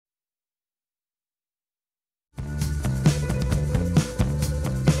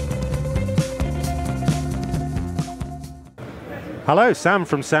Hello, Sam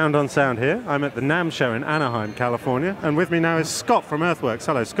from Sound on Sound here. I'm at the NAMM show in Anaheim, California, and with me now is Scott from Earthworks.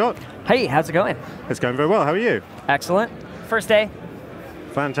 Hello, Scott. Hey, how's it going? It's going very well. How are you? Excellent. First day.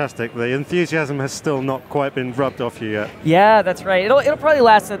 Fantastic. The enthusiasm has still not quite been rubbed off you yet. Yeah, that's right. It'll probably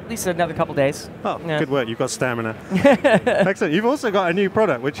last at least another couple days. Oh, yeah. Good work. You've got stamina. Excellent. You've also got a new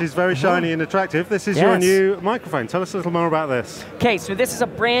product, which is very shiny and attractive. This is your new microphone. Tell us a little more about this. Okay, so this is a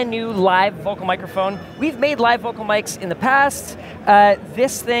brand new live vocal microphone. We've made live vocal mics in the past.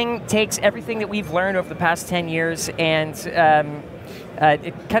 This thing takes everything that we've learned over the past 10 years and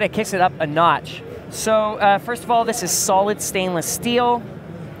it kind of kicks it up a notch. So first of all, this is solid stainless steel.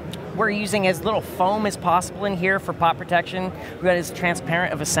 We're using as little foam as possible in here for pop protection. We've got as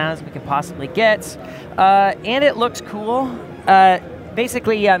transparent of a sound as we can possibly get. And it looks cool.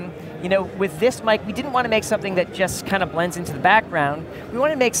 Basically, you know, with this mic, we didn't want to make something that just kind of blends into the background. We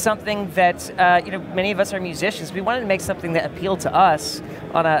wanted to make something that, you know, many of us are musicians. We wanted to make something that appealed to us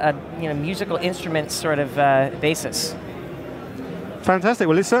on a you know, musical instrument sort of basis. Fantastic.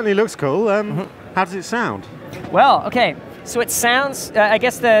 Well, it certainly looks cool. How does it sound? Well, okay. So it sounds, I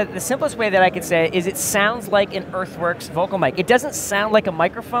guess the simplest way that I could say it is it sounds like an Earthworks vocal mic. It doesn't sound like a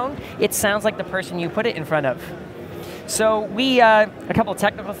microphone, it sounds like the person you put it in front of. So a couple of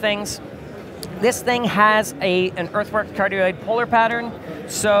technical things. This thing has an Earthworks cardioid polar pattern,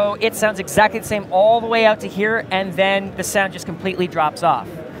 so it sounds exactly the same all the way out to here, and then the sound just completely drops off,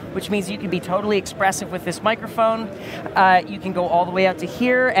 which means you can be totally expressive with this microphone. You can go all the way out to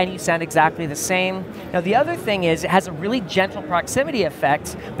here and you sound exactly the same. Now the other thing is it has a really gentle proximity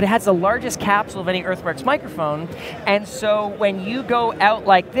effect, but it has the largest capsule of any Earthworks microphone, and so when you go out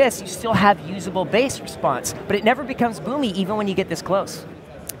like this, you still have usable bass response, but it never becomes boomy even when you get this close.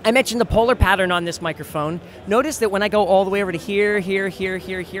 I mentioned the polar pattern on this microphone. Notice that when I go all the way over to here, here, here,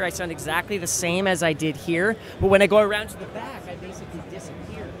 here, here, I sound exactly the same as I did here, but when I go around to the back, I basically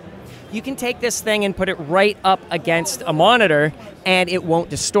disappear. You can take this thing and put it right up against a monitor and it won't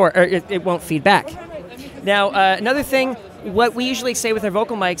distort, or it won't feed back. Now, another thing, what we usually say with our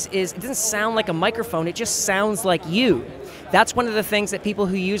vocal mics is it doesn't sound like a microphone, it just sounds like you. That's one of the things that people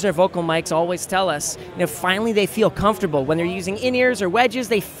who use our vocal mics always tell us. You know, finally they feel comfortable. When they're using in-ears or wedges,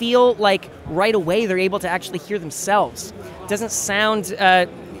 they feel like right away they're able to actually hear themselves. It doesn't sound,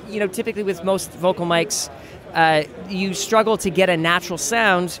 you know, typically with most vocal mics, you struggle to get a natural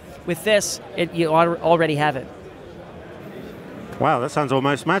sound. With this, you already have it. Wow, that sounds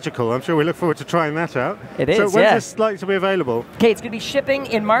almost magical. I'm sure we look forward to trying that out. It is, so when's this like to be available? Okay, it's going to be shipping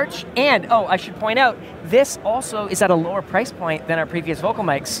in March, and oh, I should point out, this also is at a lower price point than our previous vocal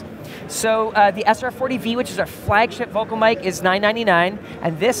mics. So the SR314, which is our flagship vocal mic, is $999,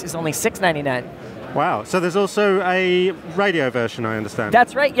 and this is only $699. Wow, so there's also a radio version, I understand.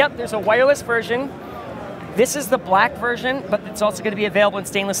 That's right, yep, there's a wireless version. This is the black version, but it's also going to be available in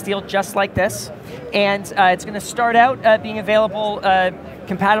stainless steel just like this. And it's going to start out being available,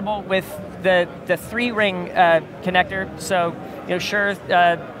 compatible with the 3-ring connector. So, you know, Shure,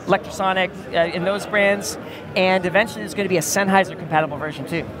 Electrosonic, in those brands. And eventually there's going to be a Sennheiser compatible version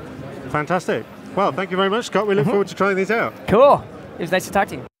too. Fantastic. Well, thank you very much, Scott. We look forward to trying these out. Cool. It was nice to talk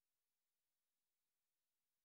to you.